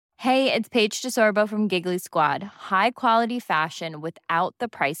Hey, it's Paige DeSorbo from Giggly Squad. High quality fashion without the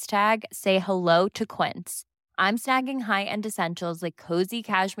price tag. Say hello to Quince. I'm snagging high-end essentials like cozy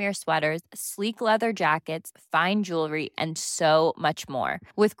cashmere sweaters, sleek leather jackets, fine jewelry, and so much more.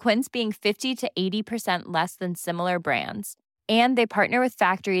 With Quince being 50 to 80% less than similar brands. And they partner with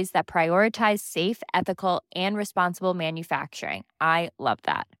factories that prioritize safe, ethical, and responsible manufacturing. I love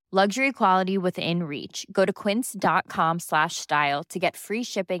that. Luxury quality within reach. Go to quince.com/style to get free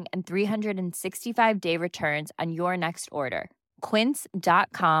shipping and 365-day returns on your next order.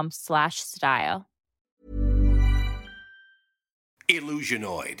 Quince.com/style.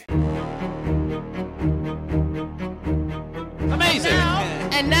 Illusionoid. Amazing.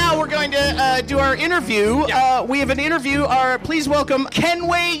 And now we're going to do our interview. Yeah. We have an interview. Please welcome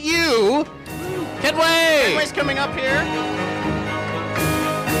Kenway Yu. Kenway's coming up here.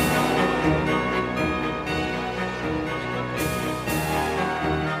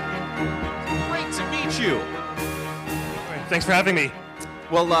 Great to meet you. Thanks for having me.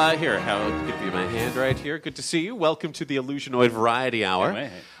 Well, here, I'll give you my hand right here. Good to see you. Welcome to the Illusionoid Variety Hour.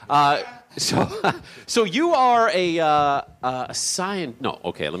 So you are a science. No,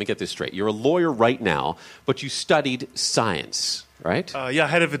 okay. Let me get this straight. You're a lawyer right now, but you studied science, right? Yeah, I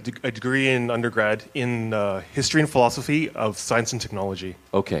had a degree in undergrad in history and philosophy of science and technology.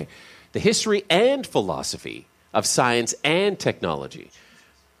 Okay, the history and philosophy of science and technology.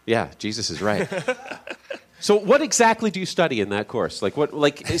 Yeah, Jesus is right. So what exactly do you study in that course? So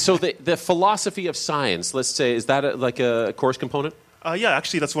the philosophy of science, let's say, is that like a course component? Yeah,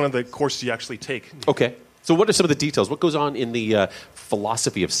 actually, that's one of the courses you actually take. Okay. So what are some of the details? What goes on in the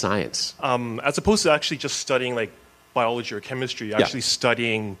philosophy of science? As opposed to actually just studying like biology or chemistry, you're actually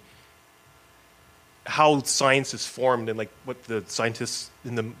studying how science is formed and like what the scientists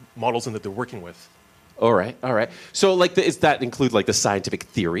in the models that they're working with. All right. So does that include like the scientific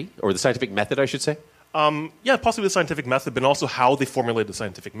theory or the scientific method, I should say? Yeah, possibly the scientific method, but also how they formulate the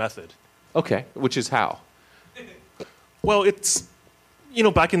scientific method. Okay, which is how? Well, it's,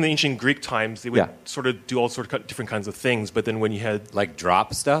 back in the ancient Greek times, they would sort of do all sorts of different kinds of things, but then when you had... Like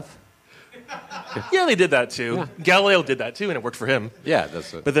drop stuff? Yeah, they did that too. Yeah. Galileo did that too, and it worked for him. Yeah,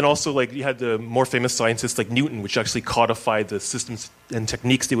 that's it. But then also, you had the more famous scientists like Newton, which actually codified the systems and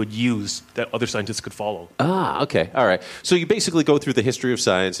techniques they would use that other scientists could follow. Ah, okay, all right. So you basically go through the history of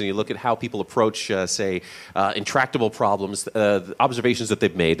science and you look at how people approach, intractable problems, the observations that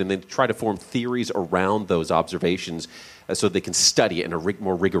they've made, and then try to form theories around those observations so they can study it in a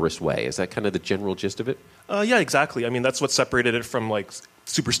more rigorous way. Is that kind of the general gist of it? Yeah, exactly. I mean, that's what separated it from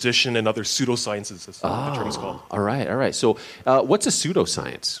superstition and other pseudosciences, as the term is called. All right. So what's a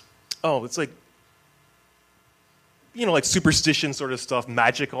pseudoscience? Oh, it's like superstition sort of stuff,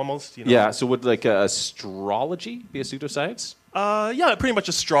 magic almost. Yeah, so would astrology be a pseudoscience? Yeah, pretty much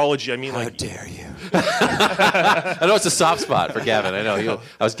astrology. I mean, How dare you? I know it's a soft spot for Gavin. I know.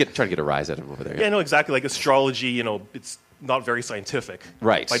 I was trying to get a rise out of him over there. Yeah, no, exactly. Like astrology, it's not very scientific.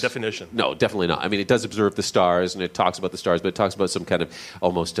 Right. By definition. No, definitely not. I mean, it does observe the stars, and it talks about the stars, but it talks about some kind of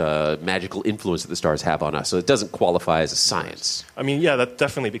almost magical influence that the stars have on us. So it doesn't qualify as a science. I mean, yeah, that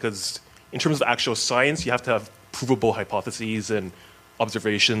definitely, because in terms of actual science, you have to have provable hypotheses and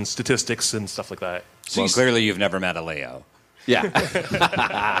observations, statistics, and stuff like that. So clearly you've never met a Leo. Yeah.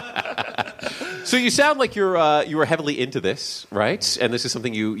 So you sound like you were heavily into this, right? And this is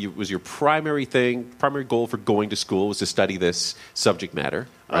something you was your primary goal for going to school was to study this subject matter.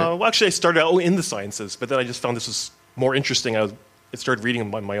 Right? Well, actually, I started out in the sciences, but then I just found this was more interesting. I started reading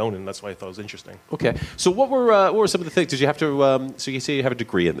them on my own, and that's why I thought it was interesting. Okay. So what were some of the things? Did you have to? So you say you have a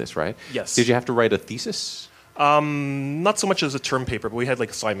degree in this, right? Yes. Did you have to write a thesis? Not so much as a term paper, but we had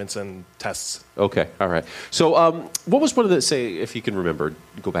assignments and tests. Okay, all right. So what was one of the, say, if you can remember,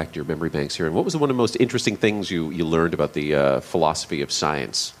 go back to your memory banks here, and what was one of the most interesting things you learned about the philosophy of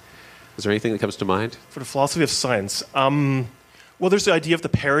science? Is there anything that comes to mind? For the philosophy of science, well, there's the idea of the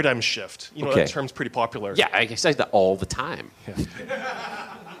paradigm shift. That term's pretty popular. Yeah, I say that all the time.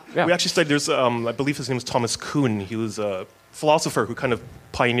 Yeah. We actually studied, there's, I believe his name was Thomas Kuhn. He was a philosopher who kind of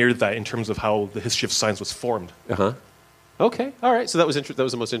pioneered that in terms of how the history of science was formed. Uh-huh. Okay, all right. So that was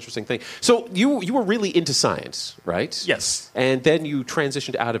the most interesting thing. So you were really into science, right? Yes. And then you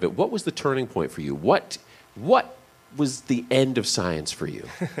transitioned out of it. What was the turning point for you? What was the end of science for you?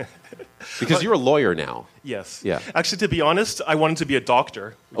 Because you're a lawyer now. Yes. Yeah. Actually, to be honest, I wanted to be a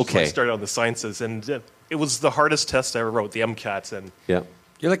doctor. Which is why I Okay. started on the sciences, and it was the hardest test I ever wrote, the MCAT. And Yeah.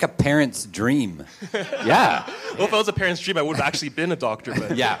 You're like a parent's dream. Yeah. well, if I was a parent's dream, I would have actually been a doctor.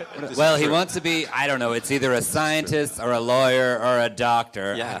 But Yeah. Well, he wants to be, I don't know, it's either a scientist or a lawyer or a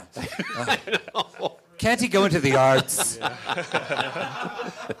doctor. Yeah. Can't he go into the arts? Yeah,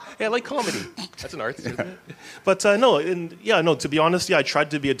 I like comedy. That's an art, isn't it? But no. To be honest, I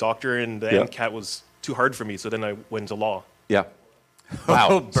tried to be a doctor, and the MCAT was too hard for me. So then I went to law. Yeah.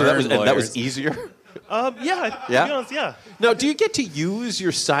 Wow. So that burn was easier? To be honest, yeah. Now, do you get to use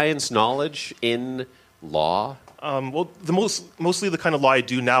your science knowledge in law? Well, mostly the kind of law I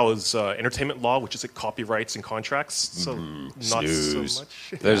do now is entertainment law, which is like copyrights and contracts. So not Snooze. so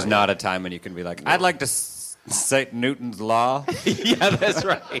much. There's not a time when you can be like, I'd like to cite Newton's law. Yeah, that's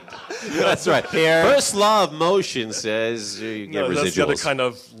right. That's right. Here. First law of motion says you get residuals. That's the other kind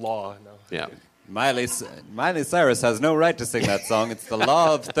of law. No. Yeah. Miley Cyrus has no right to sing that song. It's the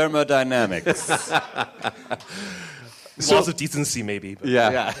law of thermodynamics. Laws of decency, maybe. But.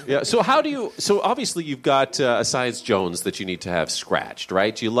 Yeah. So how do you? So obviously you've got a Science Jones that you need to have scratched,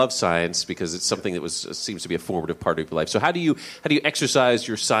 right? You love science because it's something that seems to be a formative part of your life. So how do you exercise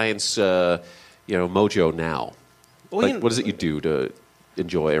your science, mojo now? Well, what is it you do to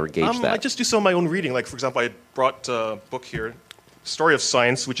enjoy or engage that? I just do some of my own reading. Like, for example, I brought a book here, Story of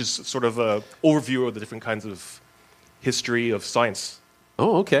Science, which is sort of an overview of the different kinds of history of science.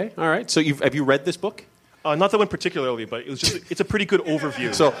 Oh, okay, all right. So have you read this book? Not that one particularly, but it's a pretty good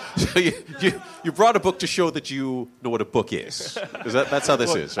overview. So you brought a book to show that you know what a book is. That's how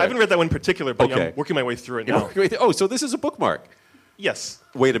this is, right? I haven't read that one in particular, but Okay. I'm working my way through it now. Oh, so this is a bookmark. Yes.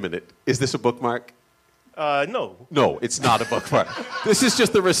 Wait a minute. Is this a bookmark? No. No, it's not a bookmark. This is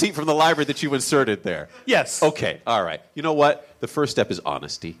just the receipt from the library that you inserted there. Yes. Okay, all right. You know what? The first step is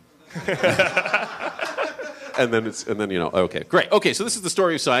honesty. and then okay, great. Okay, so this is the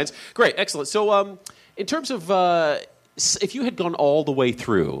story of science. Great, excellent. So in terms of if you had gone all the way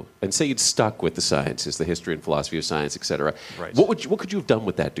through and say you'd stuck with the sciences, the history and philosophy of science, etc., right. what could you have done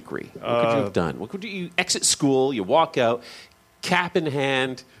with that degree? What could you have done? You exit school, you walk out, cap in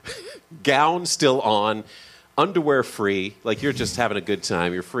hand, gown still on, underwear free, like you're just having a good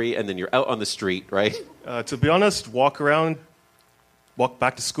time, you're free, and then you're out on the street, right? To be honest, walk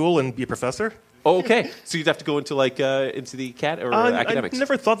back to school and be a professor. Oh, okay. So you'd have to go into into the academics. I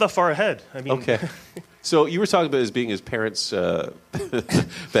never thought that far ahead. I mean, Okay. So you were talking about it as being his parents'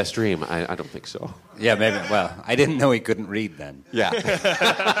 best dream. I don't think so. Yeah, maybe. Well, I didn't know he couldn't read then. Yeah.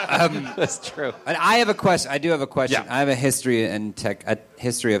 That's true. And I have a question. I do have a question. Yeah. I have a history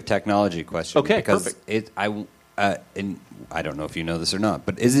of technology question. Okay, because perfect. I don't know if you know this or not,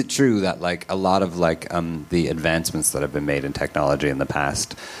 but is it true that a lot of the advancements that have been made in technology in the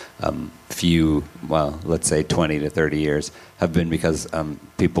past let's say 20 to 30 years have been because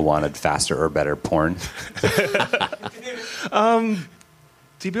people wanted faster or better porn?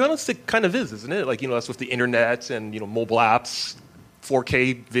 To be honest, it kind of is, isn't it? That's with the internet and mobile apps,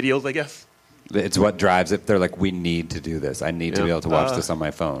 4K videos, I guess. It's what drives it. They're like, we need to do this. I need to be able to watch this on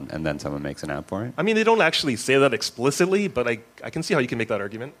my phone, and then someone makes an app for it. I mean, they don't actually say that explicitly, but I can see how you can make that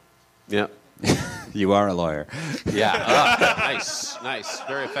argument. Yeah. You are a lawyer. Yeah. Nice.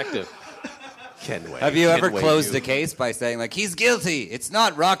 Very effective. Kenway. Have you ever closed a case by saying, he's guilty? It's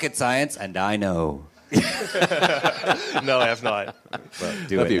not rocket science, and I know. No, I have not. Well,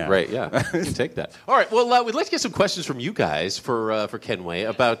 That'd be great. Yeah, you can take that. All right. Well, we'd like to get some questions from you guys for Kenway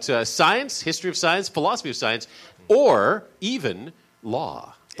about science, history of science, philosophy of science, or even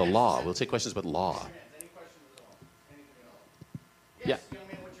law. The law. We'll take questions about law. Yeah.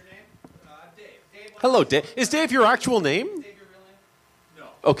 Hello, Dave. Is Dave your actual name? Dave your real name? No.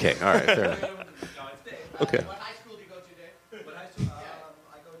 Okay. All right. Fair enough. No, it's Dave. Okay. What high school do you go to, Dave? What high school?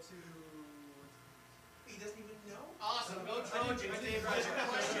 I go to... He doesn't even know? Awesome. Go Trojans. Dave, what's your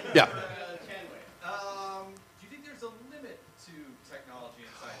question? Yeah. Kenway. Do you think there's a limit to technology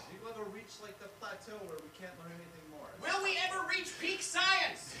and science? Do you ever reach the plateau where we can't learn anything more? Will we ever reach peak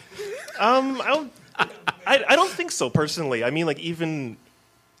science? I don't think so, personally. I mean, even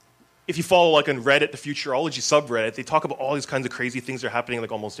if you follow on Reddit, the Futurology subreddit, they talk about all these kinds of crazy things that are happening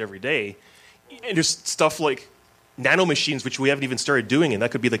almost every day. And there's stuff like nanomachines, which we haven't even started doing, and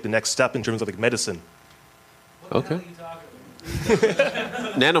that could be the next step in terms of medicine. Okay.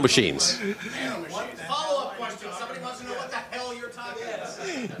 Nanomachines. Follow-up question. Somebody wants to know what the hell you're talking about.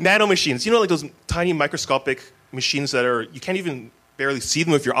 Nanomachines, those tiny microscopic machines that you can't even barely see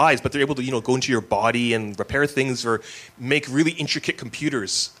them with your eyes, but they're able to go into your body and repair things or make really intricate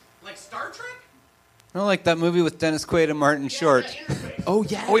computers. Like Star Trek? No, like that movie with Dennis Quaid and Martin Short. Oh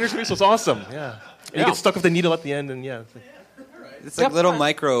yeah. Oh, Inner Space was awesome. Yeah. And you get stuck with the needle at the end, and yeah. It's like little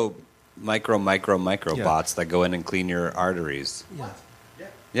micro bots that go in and clean your arteries.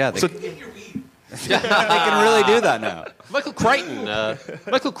 Yeah, they can really do that now. Michael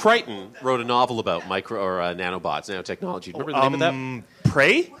Crichton wrote a novel about micro or nanobots, nanotechnology. Remember the name of that?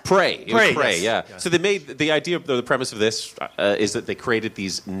 Prey? Prey. It was Prey, Prey, yes. yeah. So they made the idea, the premise of this is that they created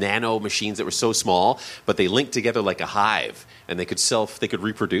these nano machines that were so small, but they linked together like a hive, and they could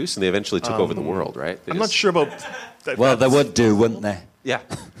reproduce, and they eventually took over the world, right? I'm not sure about that. Well, they would do, wouldn't they? Yeah,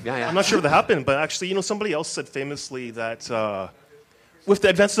 yeah. I'm not sure if that happened, but actually, somebody else said famously that with the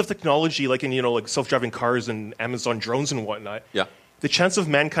advances of technology, like in like self-driving cars and Amazon drones and whatnot, Yeah. the chance of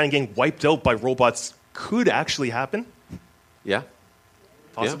mankind getting wiped out by robots could actually happen. Yeah,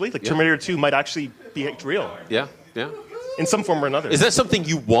 Possibly, Yeah, like yeah. Terminator 2 might actually be real yeah, yeah. in some form or another. Is that something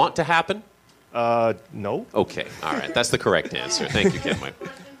you want to happen? No? Okay, all right. That's the correct answer. Thank you, Kenway.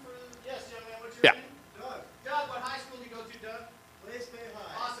 Yes, young man, what's your Yeah. name? Doug, what high school do you go to, Doug? Please stay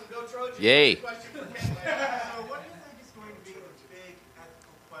high. Awesome, go Trojans. Yay. Question for Kenway. So what do you think is going to be the big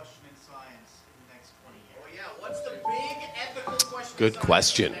ethical question in science in the next 20 years? Oh, yeah, what's the big ethical question? Good in science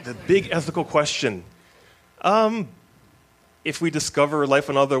question. in The next- big ethical question. If we discover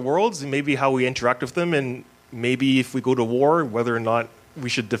life on other worlds, and maybe how we interact with them, and maybe if we go to war, whether or not we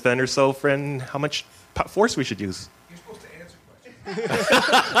should defend ourselves and how much force we should use. You're supposed to answer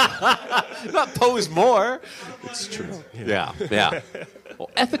questions. Not pose more. It's true. Yeah, yeah. Well,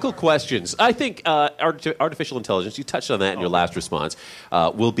 ethical questions. I think artificial intelligence, you touched on that in your last response,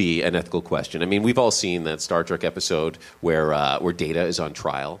 will be an ethical question. I mean, we've all seen that Star Trek episode where Data is on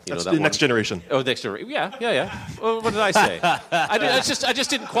trial. That's that the one? next generation. Oh, next generation. Yeah. Well, what did I say? I just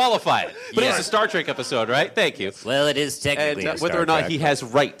didn't qualify it. But it's a Star Trek episode, right? Thank you. Well, it is And technically a whether Star or not Trek, he but- has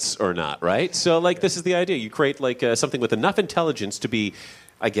rights or not, right? So, like, this is the idea. You create, like, something with enough intelligence to be,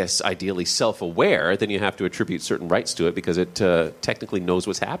 I guess, ideally self-aware, then you have to attribute certain rights to it because it technically knows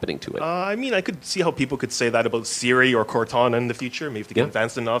what's happening to it. I mean, I could see how people could say that about Siri or Cortana in the future. Maybe if they get Yeah.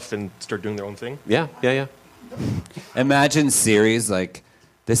 advanced enough and start doing their own thing. Yeah. Imagine Siri's like,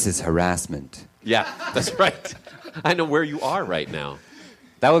 this is harassment. Yeah, that's right. I know where you are right now.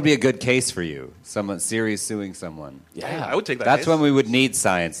 That would be a good case for you. Siri's suing someone. Yeah, I would take that. That's case. when we would need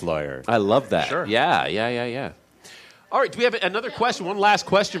science lawyer. I love that. Sure. Yeah. All right, do we have another question? One last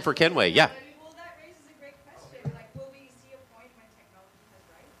question for Kenway. Yeah. Well, that raises a great question. Like, will we see a point when technology has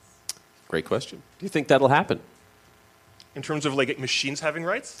rights? Great question. Do you think that'll happen? In terms of like machines having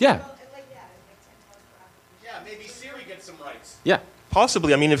rights? Yeah. Well, like, yeah, like 10 Yeah, maybe Siri gets some rights. Yeah.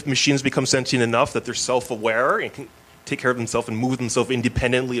 Possibly. I mean, if machines become sentient enough that they're self-aware and can take care of themselves and move themselves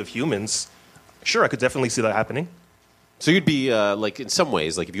independently of humans, sure, I could definitely see that happening. So you'd be like, in some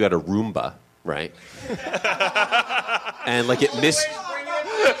ways, like if you had a Roomba, right? And like it missed.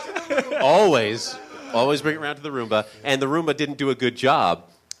 Always bring it around to the Roomba, and the Roomba didn't do a good job,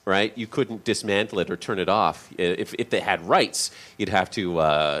 right? You couldn't dismantle it or turn it off. If they had rights, you'd have to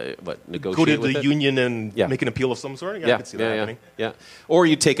negotiate Go to with the it? union and Yeah. make an appeal of some sort. Yeah, I could see that happening. Yeah. Or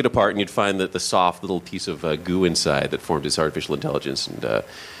you'd take it apart and you'd find that the soft little piece of goo inside that formed its artificial intelligence, and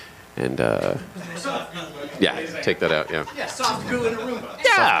take that out. Yeah, Yeah, soft goo in a Roomba.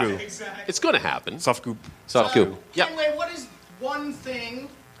 yeah, goo. it's going to happen. Soft goop. Soft goo. Yeah. Kenway, what is one thing,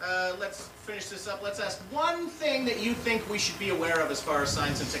 let's finish this up, let's ask one thing that you think we should be aware of as far as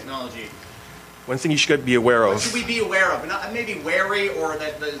science and technology. One thing you should be aware What of. should we be aware of? Not, maybe wary or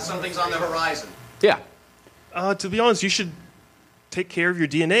that something's on the horizon. Yeah. To be honest, you should take care of your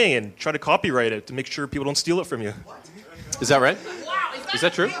DNA and try to copyright it to make sure people don't steal it from you. Is that right? Wow, Is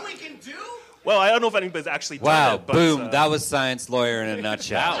that true? a thing we can do? Well, I don't know if anybody's actually done Wow, it. But, boom. That was science lawyer in a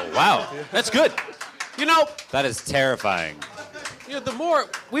nutshell. Wow. That's good. You know, That is terrifying. the more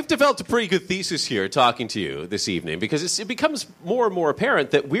we've developed a pretty good thesis here talking to you this evening because it becomes more and more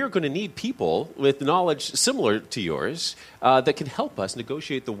apparent that we're going to need people with knowledge similar to yours that can help us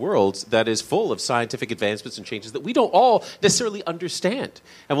negotiate the world that is full of scientific advancements and changes that we don't all necessarily understand.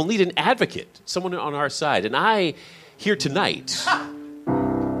 And we'll need an advocate, someone on our side. And I, here tonight,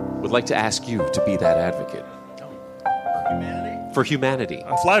 would like to ask you to be that advocate. For humanity.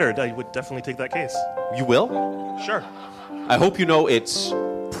 I'm flattered. I would definitely take that case. You will? Sure. I hope you know it's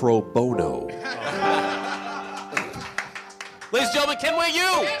pro bono. Ladies and gentlemen, Kenway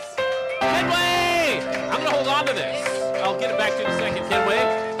Yu! Kenway! I'm going to hold on to this. I'll get it back to you in a second, Kenway.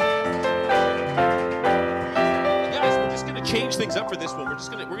 Guys, we're just going to change things up for this one.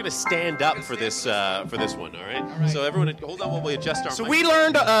 We're going to stand up for this one, all right? So everyone, hold on while we adjust our So mics.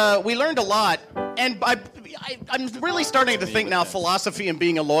 we learned a lot, and I'm really starting to think now philosophy and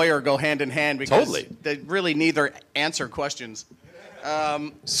being a lawyer go hand in hand because Totally. they really neither answer questions.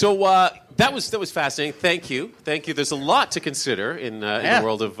 So that was fascinating. Thank you. There's a lot to consider in the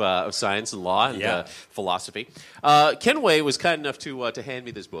world of science and law and philosophy. Kenway was kind enough to hand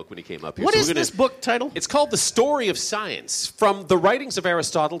me this book when he came up here. What is this book title? It's called The Story of Science: From the Writings of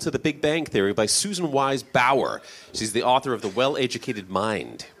Aristotle to the Big Bang Theory by Susan Wise Bauer. She's the author of The Well-Educated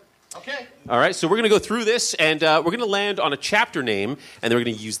Mind. Okay. All right, so we're going to go through this, and we're going to land on a chapter name, and then we're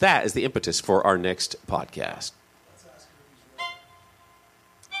going to use that as the impetus for our next podcast.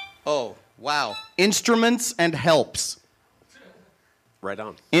 Oh, wow. Instruments and helps. Right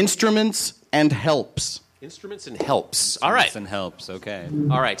on. Instruments and helps. Instruments and helps. All right. And helps. Okay.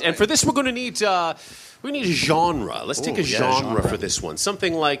 All right, and for this we're going to need a genre. Let's take a genre for this one.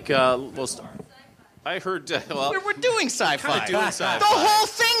 Something like I heard. We're doing sci-fi. Kind of doing sci-fi. The whole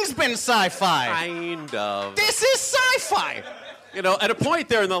thing's been sci-fi. Kind of. This is sci-fi. You know, at a point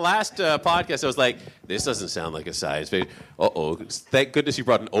there in the last podcast, I was like, "This doesn't sound like a science fiction." Thank goodness you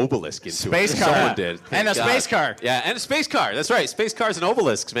brought an obelisk into space it. Car. Someone did. And a space car. Yeah, and a space car. That's right. Space cars and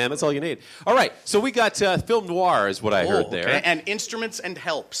obelisks, man. That's all you need. All right, so we got film noir is what I heard there. Okay. And instruments and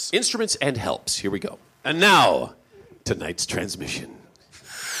helps. Instruments and helps. Here we go. And now, tonight's transmission.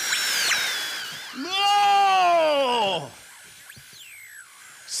 No!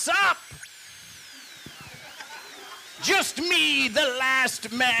 Sup! Just me, the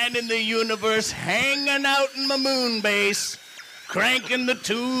last man in the universe, hanging out in my moon base, cranking the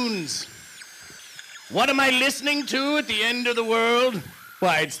tunes. What am I listening to at the end of the world?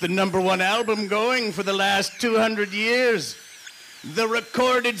 Why, it's the #1 album going for the last 200 years. The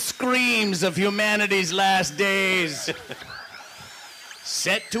recorded screams of humanity's last days.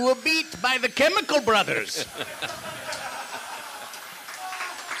 Set to a beat by the Chemical Brothers.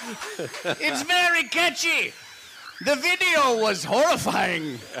 It's very catchy. The video was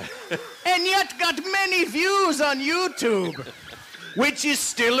horrifying, and yet got many views on YouTube, which is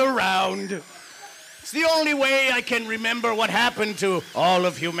still around. It's the only way I can remember what happened to all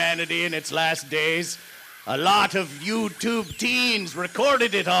of humanity in its last days. A lot of YouTube teens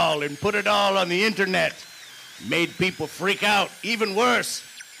recorded it all and put it all on the internet. Made people freak out, even worse.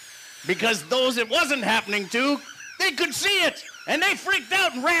 Because those it wasn't happening to, they could see it, and they freaked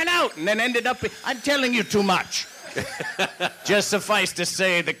out and ran out, and then ended up... I'm telling you too much. Just suffice to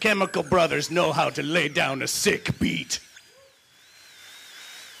say, the Chemical Brothers know how to lay down a sick beat.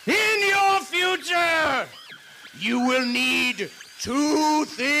 In your future, you will need 2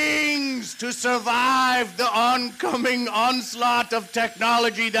 things to survive the oncoming onslaught of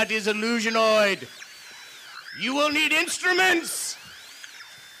technology that is Illusionoid. You will need instruments,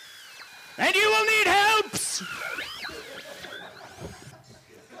 and you will need helps.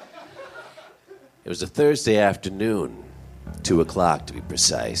 It was a Thursday afternoon, 2 o'clock to be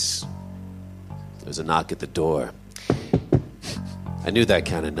precise. There was a knock at the door. I knew that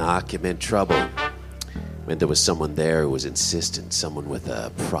kind of knock. It meant trouble. It meant there was someone there who was insistent, someone with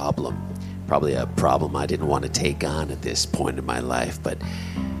a problem. Probably a problem I didn't want to take on at this point in my life, but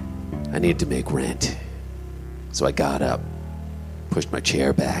I needed to make rent. So I got up, pushed my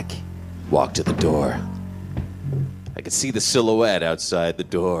chair back, walked to the door. I could see the silhouette outside the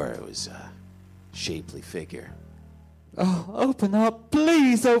door. It was a shapely figure. Oh, open up.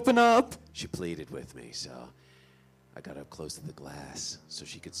 Please open up. She pleaded with me, so I got up close to the glass so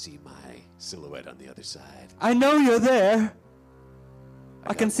she could see my silhouette on the other side. I know you're there.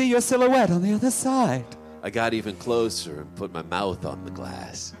 I can see your silhouette on the other side. I got even closer and put my mouth on the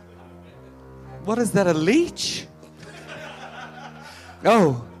glass. What is that, a leech?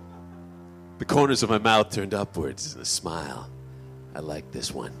 Oh. The corners of my mouth turned upwards in a smile. I liked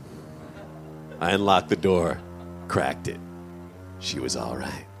this one. I unlocked the door, cracked it. She was all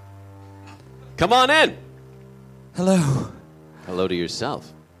right. Come on in. Hello. Hello to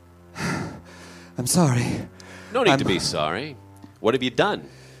yourself. I'm sorry. No need to be sorry. What have you done?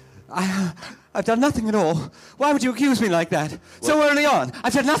 I've done nothing at all. Why would you accuse me like that? So early on.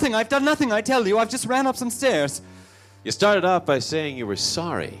 I've done nothing, I tell you. I've just ran up some stairs. You started off by saying you were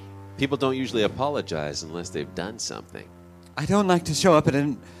sorry. People don't usually apologize unless they've done something. I don't like to show up at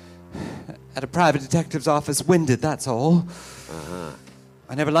a private detective's office winded, that's all. Uh-huh.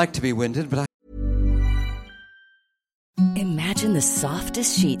 I never like to be winded, but Imagine the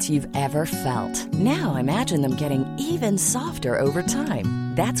softest sheets you've ever felt. Now imagine them getting even softer over time.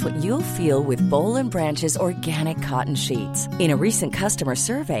 That's what you'll feel with Boll & Branch's organic cotton sheets. In a recent customer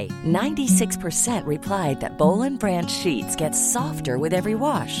survey, 96% replied that Boll & Branch sheets get softer with every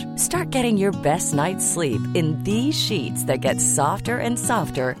wash. Start getting your best night's sleep in these sheets that get softer and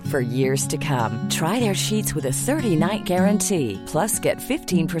softer for years to come. Try their sheets with a 30-night guarantee. Plus, get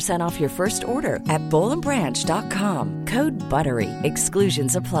 15% off your first order at bollandbranch.com. Code BUTTERY.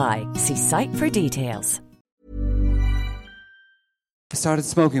 Exclusions apply. See site for details. I started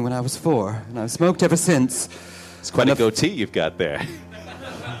smoking when I was 4, and I've smoked ever since. It's quite a goatee you've got there.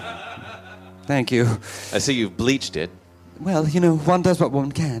 Thank you. I see you've bleached it. Well, one does what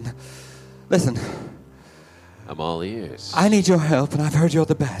one can. Listen. I'm all ears. I need your help, and I've heard you're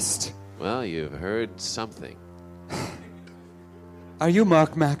the best. Well, you've heard something. Are you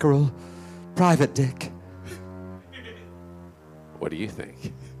Mark Mackerel? Private Dick? What do you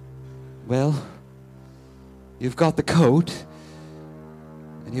think? Well, you've got the coat,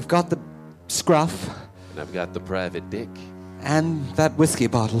 and you've got the scruff. And I've got the private dick. And that whiskey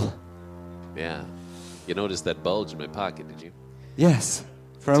bottle. Yeah. You noticed that bulge in my pocket, did you? Yes.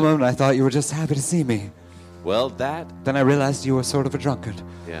 For a moment I thought you were just happy to see me. Well, that... Then I realized you were sort of a drunkard.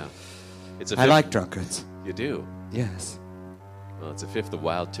 Yeah. I like drunkards. You do? Yes. Well, it's a fifth of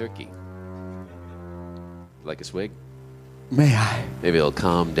wild turkey. Like a swig? May I? Maybe it'll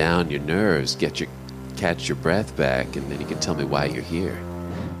calm down your nerves, catch your breath back, and then you can tell me why you're here.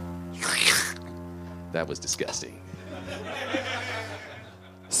 That was disgusting.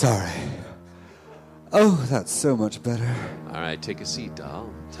 Sorry. Oh, that's so much better. All right, take a seat, doll.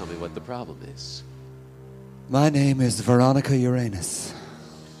 Tell me what the problem is. My name is Veronica Uranus.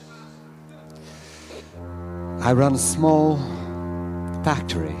 I run a small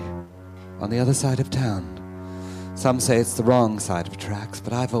factory on the other side of town. Some say it's the wrong side of tracks,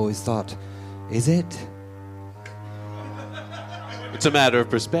 but I've always thought, is it? It's a matter of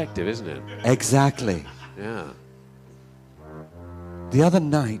perspective, isn't it? Exactly. Yeah. The other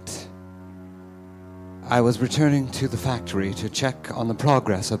night, I was returning to the factory to check on the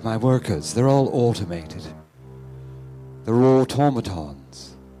progress of my workers. They're all automated. They're all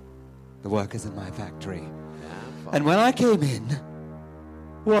automatons, the workers in my factory. And when I came in,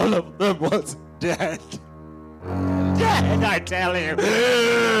 one of them was dead. Dead, I tell you.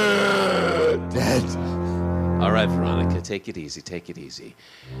 Dead. All right, Veronica, take it easy, take it easy.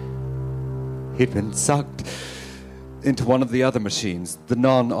 He'd been sucked into one of the other machines, the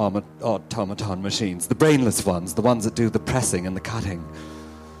non-automaton machines, the brainless ones, the ones that do the pressing and the cutting.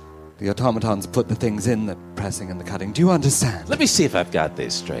 The automatons put the things in the pressing and the cutting. Do you understand? Let me see if I've got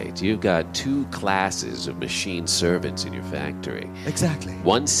this straight. You've got two classes of machine servants in your factory. Exactly.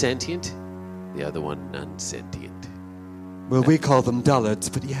 One sentient, the other one non-sentient. Well, we call them dullards,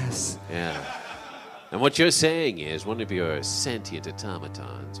 but yes. Yeah. And what you're saying is one of your sentient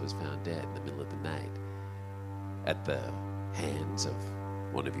automatons was found dead in the middle of the night at the hands of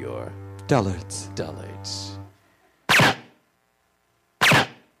one of your... Dullards. Dullards.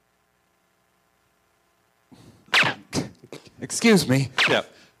 Excuse me. Yeah.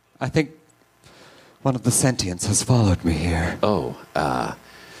 I think one of the sentients has followed me here. Oh,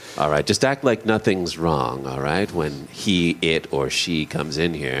 all right. Just act like nothing's wrong, all right? When he, it, or she comes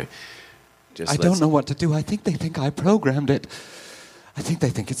in here, I don't know what to do. I think they think I programmed it. I think they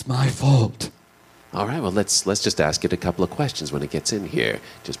think it's my fault. All right, well, let's just ask it a couple of questions when it gets in here.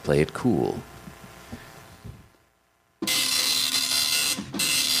 Just play it cool.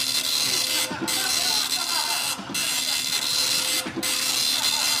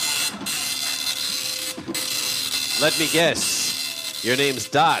 Let me guess. Your name's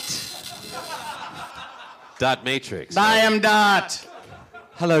Dot. Dot Matrix. I am Dot.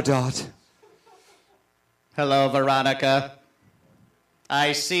 Hello, Dot. Hello, Veronica.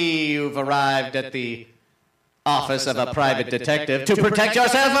 I see you've arrived at the office of a private detective to protect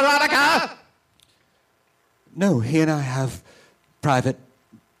yourself, Veronica! No, he and I have private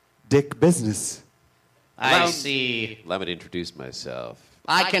dick business. I see. Let me introduce myself.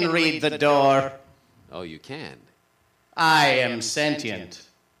 I can read the door. Oh, you can? I am sentient.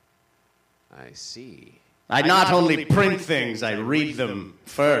 I see. I not only print things, I read them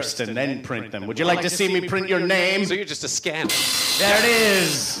first and then print them. Would you like to see me print your name? So you're just a scanner. There it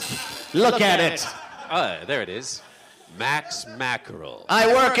is. Look at it. There it is. Max Mackerel.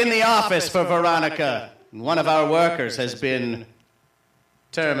 I work in the office for Veronica. One of our workers has been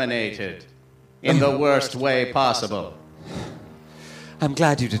terminated in the worst way possible. I'm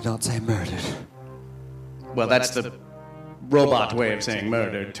glad you did not say murdered. Well, that's the robot way of saying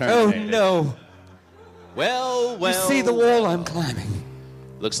murdered. Terminated. Oh, no. Well. You see the wall I'm climbing?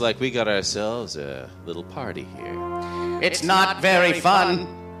 Looks like we got ourselves a little party here. It's not very fun.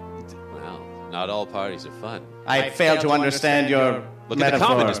 Well, not all parties are fun. I fail to understand your Look metaphor. at the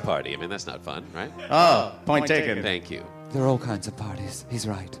Communist Party. I mean, that's not fun, right? Oh, point taken. Thank you. There are all kinds of parties. He's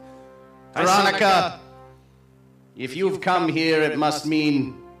right. Veronica, if you've come here, it must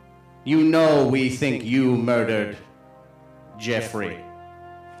mean you know we think you murdered Jeffrey.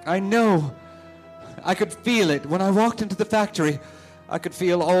 I know. I could feel it. When I walked into the factory, I could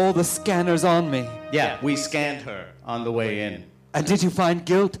feel all the scanners on me. Yeah, we scanned her on the way in. And did you find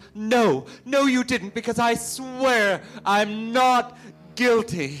guilt? No. No, you didn't, because I swear I'm not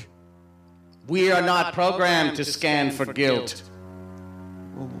guilty. We are not programmed to scan for guilt.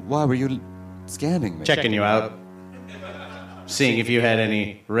 Why were you scanning me? Checking you out. Seeing if you had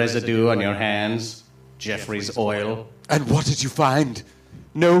any residue on your hands. Jeffrey's oil. And what did you find?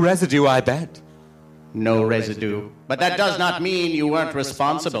 No residue, I bet. No residue. But that does not mean you weren't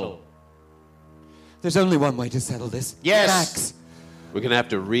responsible. There's only one way to settle this. Yes. Max. We're going to have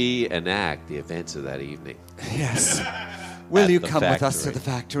to reenact the events of that evening. Yes. Will you the come with us to factory. the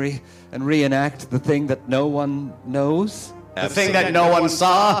factory and reenact the thing that no one knows? The thing that no one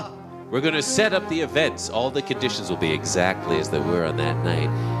saw? We're going to set up the events. All the conditions will be exactly as they were on that night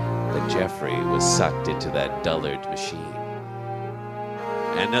that Jeffrey was sucked into that dullard machine.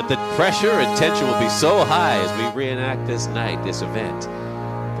 And that the pressure and tension will be so high as we reenact this night, this event,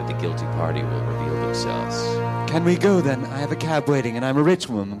 that the guilty party will reveal themselves. Can we go then? I have a cab waiting, and I'm a rich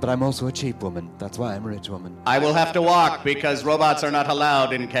woman, but I'm also a cheap woman. That's why I'm a rich woman. I will have to walk because robots are not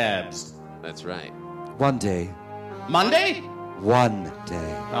allowed in cabs. That's right. One day. Monday? One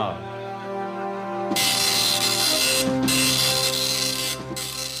day. Oh.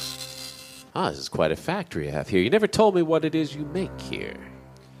 Ah, this is quite a factory you have here. You never told me what it is you make here.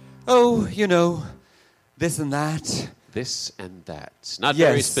 Oh, you know, this and that. This and that. Not Yes.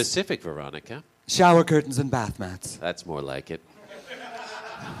 very specific, Veronica. Shower curtains and bath mats. That's more like it.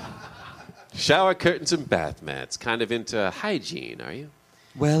 Shower curtains and bath mats. Kind of into hygiene, are you?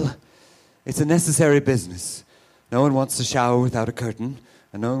 Well, it's a necessary business. No one wants to shower without a curtain,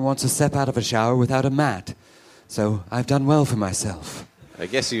 and no one wants to step out of a shower without a mat. So I've done well for myself. I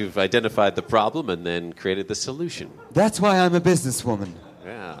guess you've identified the problem and then created the solution. That's why I'm a businesswoman.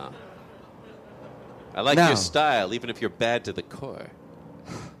 Yeah. I like Now- your style, even if you're bad to the core.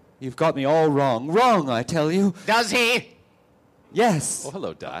 You've got me all wrong. Wrong, I tell you. Does he? Yes. Oh,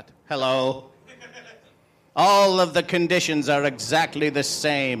 hello, Dot. Hello. All of the conditions are exactly the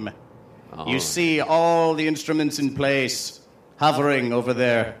same. You see all the instruments in place, hovering over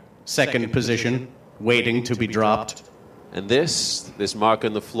their second position, waiting to be dropped. And this mark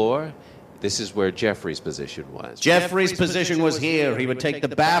on the floor, this is where Jeffrey's position was. Jeffrey's position was here. He would take the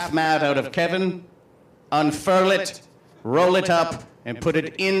bath mat out of Kevin, unfurl it, roll it up, and put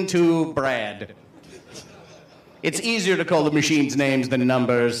it into Brad. It's easier to call the machines names than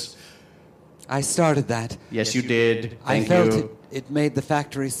numbers. I started that. Yes, you did. Thank I felt you. it made the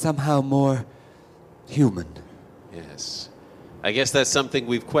factory somehow more human. Yes. I guess that's something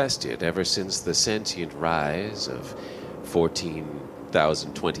we've questioned ever since the sentient rise of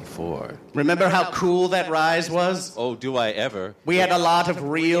 14,024. Remember how cool that rise was? Oh, do I ever? We had a lot of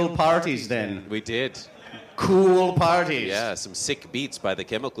real parties then. We did. Cool parties. Yeah, some sick beats by the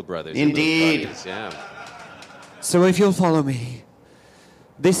Chemical Brothers. in those Indeed. parties, yeah. So if you'll follow me,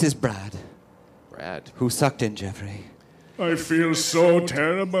 this is Brad, Brad. who sucked in Jeffrey. I feel so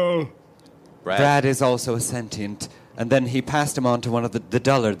terrible. Brad is also a sentient, and then he passed him on to one of the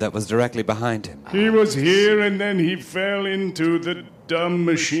dullard that was directly behind him, He was here and then he fell into the dumb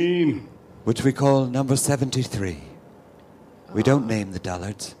machine. which we call number 73. We don't name the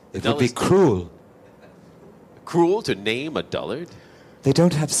dullards. It would be Dullards- cruel. Cruel to name a dullard? They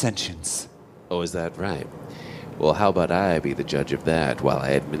don't have sentience. Oh, is that right? Well, how about I be the judge of that while I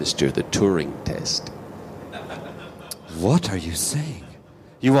administer the Turing test? What are you saying?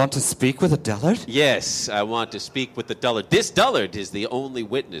 You want to speak with a dullard? Yes, I want to speak with the dullard. This dullard is the only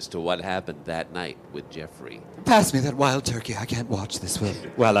witness to what happened that night with Jeffrey. Pass me that wild turkey. I can't watch this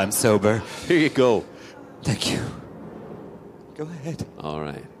while I'm sober. Here you go. Thank you. Go ahead. All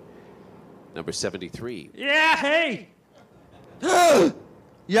right. Number 73. Yeah, hey.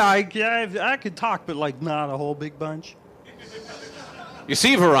 Yeah, I could talk, but like not a whole big bunch. You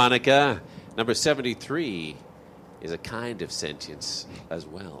see, Veronica, number 73 is a kind of sentience as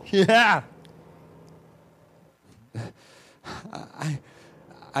well. Yeah.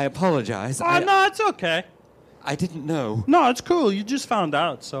 I apologize. Oh, no, it's okay. I didn't know. No, it's cool. You just found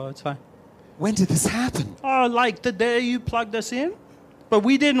out, so it's fine. When did this happen? Oh, like the day you plugged us in? But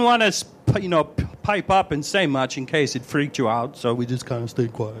we didn't want to, pipe up and say much in case it freaked you out, so we just kind of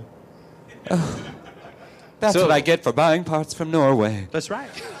stayed quiet. That's So- what I get for buying parts from Norway. That's right.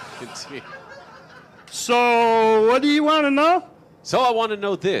 So, what do you want to know? So I want to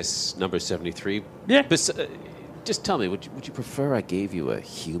know this, number 73. Yeah. Just tell me, would you prefer I gave you a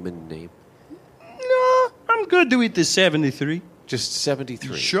human name? No, I'm good with the 73. Just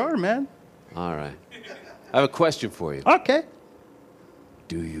 73? Sure, man. All right. I have a question for you. Okay.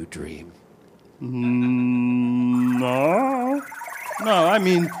 Do you dream? No. No, I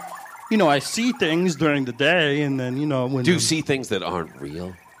mean, I see things during the day, and then, when... Do you see things that aren't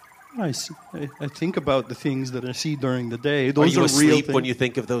real? I think about the things that I see during the day. Are Those you are real asleep things. when you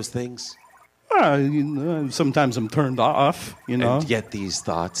think of those things? Sometimes I'm turned off, And yet these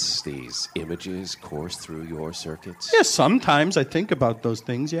thoughts, these images course through your circuits? Yeah, sometimes I think about those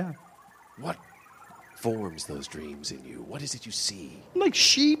things, yeah. What forms those dreams in you? What is it you see? Like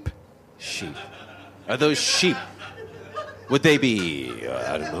sheep. Sheep. Are those sheep? Would they be,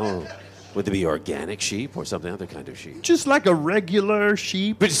 I don't know, would they be organic sheep or some other kind of sheep? Just like a regular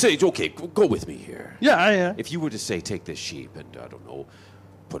sheep. But say, okay, go with me here. Yeah. If you were to say, take this sheep and, I don't know,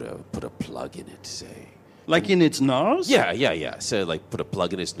 put a plug in it, say. Like in its nose? Yeah. So, like, put a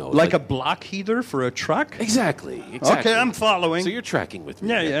plug in its nose. Like a block heater for a truck? Exactly. Okay, I'm following. So you're tracking with me.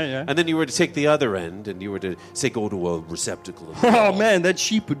 Yeah. And then you were to take the other end and you were to, say, go to a receptacle. Oh, man, that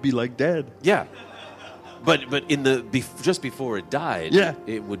sheep would be like dead. Yeah. But in just before it died,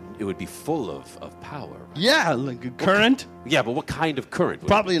 it would be full of power. Yeah, like a current. Yeah, but what kind of current?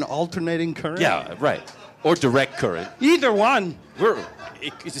 Probably an alternating current. Yeah, right. Or direct current. Either one.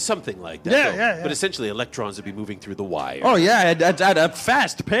 It's something like that. Yeah. But essentially, electrons would be moving through the wire. Oh, yeah, at a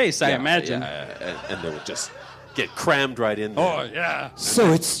fast pace, I imagine. Yeah, and they would just get crammed right in there. Oh, yeah.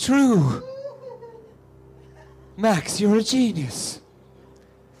 So it's true. Max, you're a genius.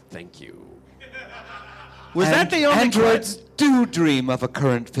 Thank you. Was that the only androids do dream of a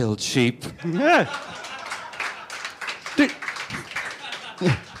current-filled sheep. Yeah.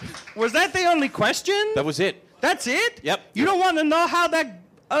 Was that the only question? That was it. That's it? Yep. You don't want to know how that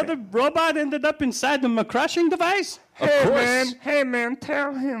other robot ended up inside the crushing device? Hey man,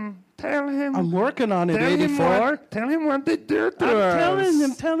 tell him. I'm working on it, Tell him 84. Tell him what they did to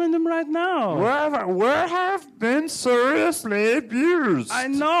I'm telling him right now. We have been seriously abused. I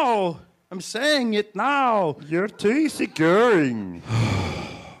know. I'm saying it now. You're too easygoing.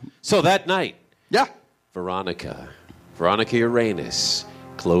 So that night, yeah, Veronica Uranus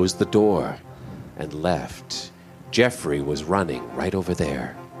closed the door and left. Jeffrey was running right over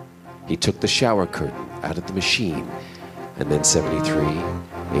there. He took the shower curtain out of the machine. And then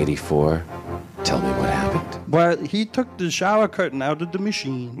 73, 84, tell me what happened. Well, he took the shower curtain out of the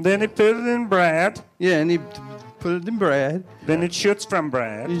machine. Then he put it in Brad. Yeah, and he put it in Brad. Then it shoots from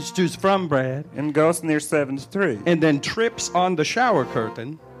Brad. It shoots from Brad. And goes near 73. And then trips on the shower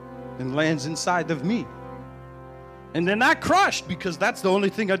curtain and lands inside of me. And then I crushed because that's the only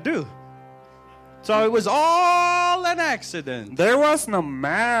thing I do. So it was all an accident. There was no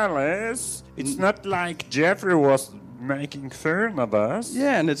malice. It's not like Jeffrey was making fun of us.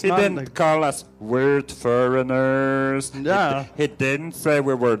 Yeah, and he didn't call us weird foreigners. Yeah. He didn't say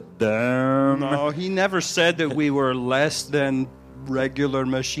we were dumb. No, he never said that we were less than regular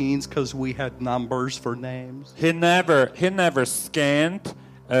machines because we had numbers for names. He never scanned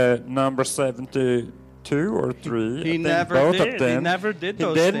number 72 or 3. He never both did. Of them. He never did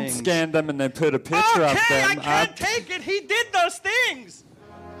those He didn't things. scan them and then put a picture of Okay, them I can't up. take it. He did those things.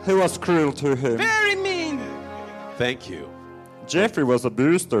 Who was cruel to him? Very mean. Thank you. Jeffrey was a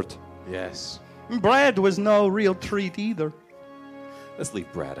bastard. Yes. Brad was no real treat either. Let's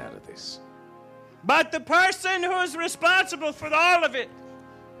leave Brad out of this. But the person who's responsible for all of it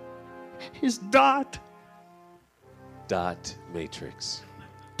is Dot. Dot Matrix.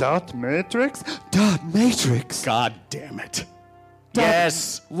 Dot Matrix? Dot Matrix? God damn it. Dot-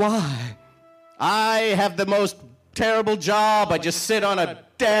 Yes. Why? I have the most terrible job. I just sit on a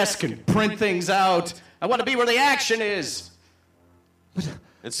desk and print things out. I want to be where the action is.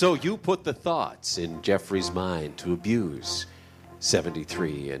 And so you put the thoughts in Jeffrey's mind to abuse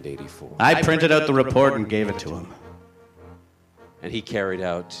 73 and 84. I printed out the report and gave it to him. And he carried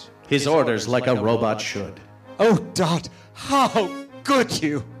out His orders like a robot should. Oh, Dot, how could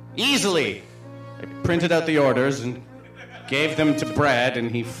you? Easily. I printed out the orders and gave them to Brad, and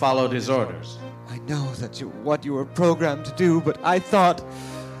he followed his orders. I know that what you were programmed to do, but I thought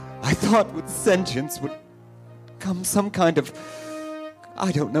with sentience would come some kind of,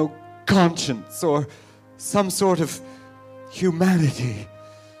 I don't know, conscience or some sort of humanity.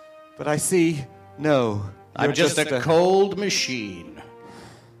 But I see, no. I'm just a cold machine.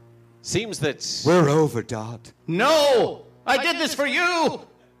 Seems that We're over, Dot. No! I did this for you!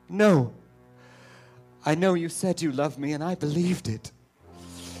 No. I know you said you loved me, and I believed it.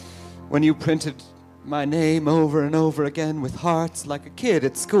 When you printed my name over and over again with hearts like a kid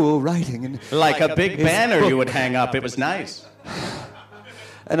at school writing. And like a big banner you would hang up. It was nice.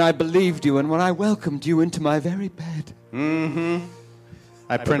 And I believed you, and when I welcomed you into my very bed. Mm-hmm.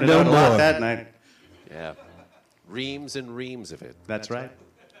 I printed out a lot that night. Yeah. Reams and reams of it. That's right.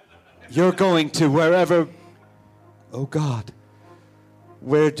 You're going to wherever... Oh, God.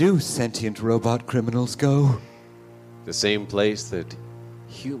 Where do sentient robot criminals go? The same place that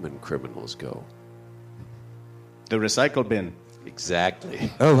human criminals go. The recycle bin.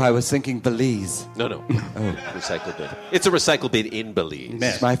 Exactly. Oh, I was thinking Belize. No. Oh, recycle bin. It's a recycle bin in Belize.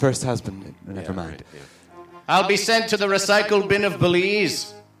 It's my first husband. Never mind. Right, yeah. I'll be sent to the recycle bin of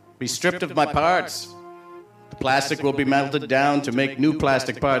Belize. Be stripped of my parts. The plastic will be melted down to make new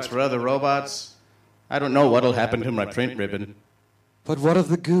plastic parts for other robots. I don't know what'll happen to my print ribbon. But what of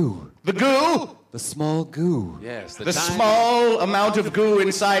the goo? The goo? The small goo. Yes. The small amount of goo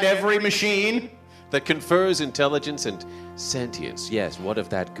inside every machine? That confers intelligence and sentience. Yes, what of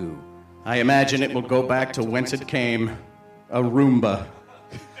that goo? I imagine it will go back to whence it came. A Roomba.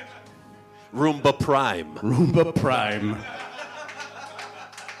 Roomba Prime. Roomba Prime.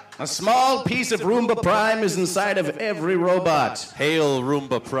 A small piece of Roomba Prime is inside of every robot. Hail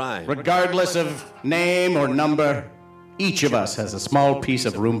Roomba Prime. Regardless of name or number, each of us has a small piece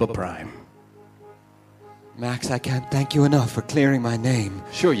of Roomba Prime. Max, I can't thank you enough for clearing my name.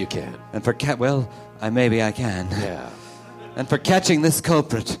 Sure you can. And for maybe I can. Yeah. And for catching this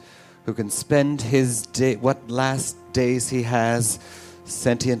culprit who can spend his what last days he has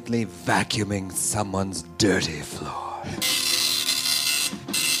sentiently vacuuming someone's dirty floor.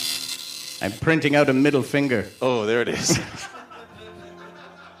 I'm printing out a middle finger. Oh, there it is.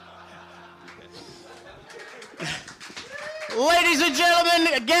 Ladies and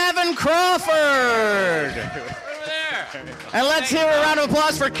gentlemen, Gavin Crawford. And let's hear a round of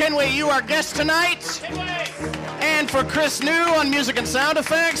applause for Kenway, you, our guest tonight. And for Chris New on music and sound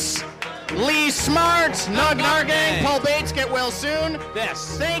effects. Lee Smart, Nug Nargang, Paul Bates, get well soon.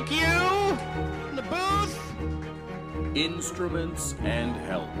 Yes. Thank you. In the booth. Instruments and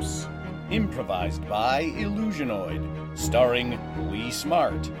Helps. Improvised by Illusionoid. Starring Lee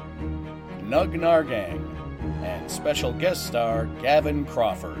Smart, Nug Nargang, and special guest star Gavin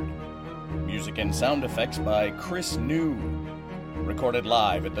Crawford. Music and sound effects by Chris New. Recorded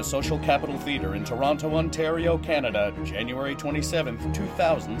live at the Social Capital Theatre in Toronto, Ontario, Canada, January 27th,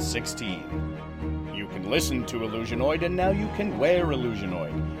 2016. You can listen to Illusionoid, and now you can wear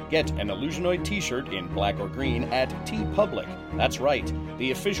Illusionoid. Get an Illusionoid t-shirt in black or green at TeePublic. That's right,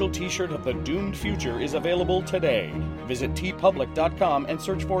 the official t-shirt of the Doomed Future is available today. Visit teepublic.com and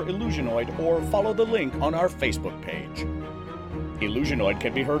search for Illusionoid or follow the link on our Facebook page. Illusionoid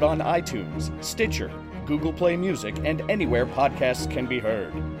can be heard on iTunes, Stitcher, Google Play Music, and anywhere podcasts can be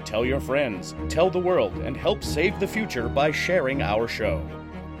heard. Tell your friends, tell the world, and help save the future by sharing our show.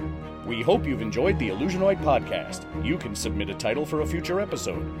 We hope you've enjoyed the Illusionoid podcast. You can submit a title for a future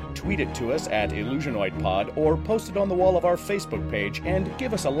episode, tweet it to us at IllusionoidPod, or post it on the wall of our Facebook page and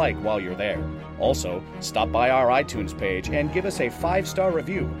give us a like while you're there. Also, stop by our iTunes page and give us a 5-star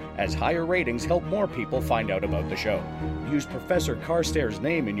review, as higher ratings help more people find out about the show. Use Professor Carstairs'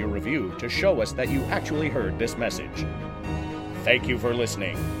 name in your review to show us that you actually heard this message. Thank you for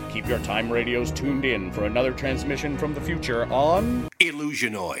listening. Keep your time radios tuned in for another transmission from the future on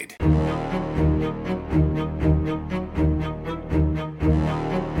Illusionoid.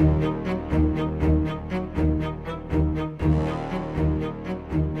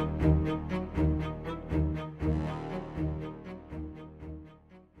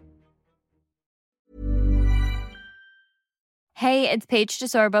 Hey, it's Paige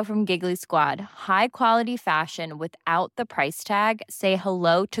DeSorbo from Giggly Squad. High quality fashion without the price tag. Say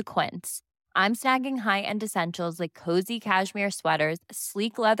hello to Quince. I'm snagging high-end essentials like cozy cashmere sweaters,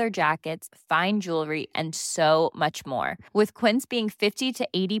 sleek leather jackets, fine jewelry, and so much more. With Quince being 50 to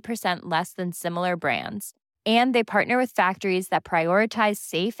 80% less than similar brands. And they partner with factories that prioritize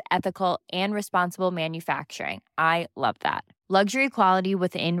safe, ethical, and responsible manufacturing. I love that. Luxury quality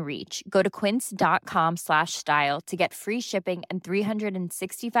within reach. Go to quince.com/style to get free shipping and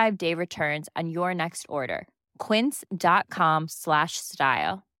 365-day returns on your next order.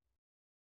 Quince.com/style.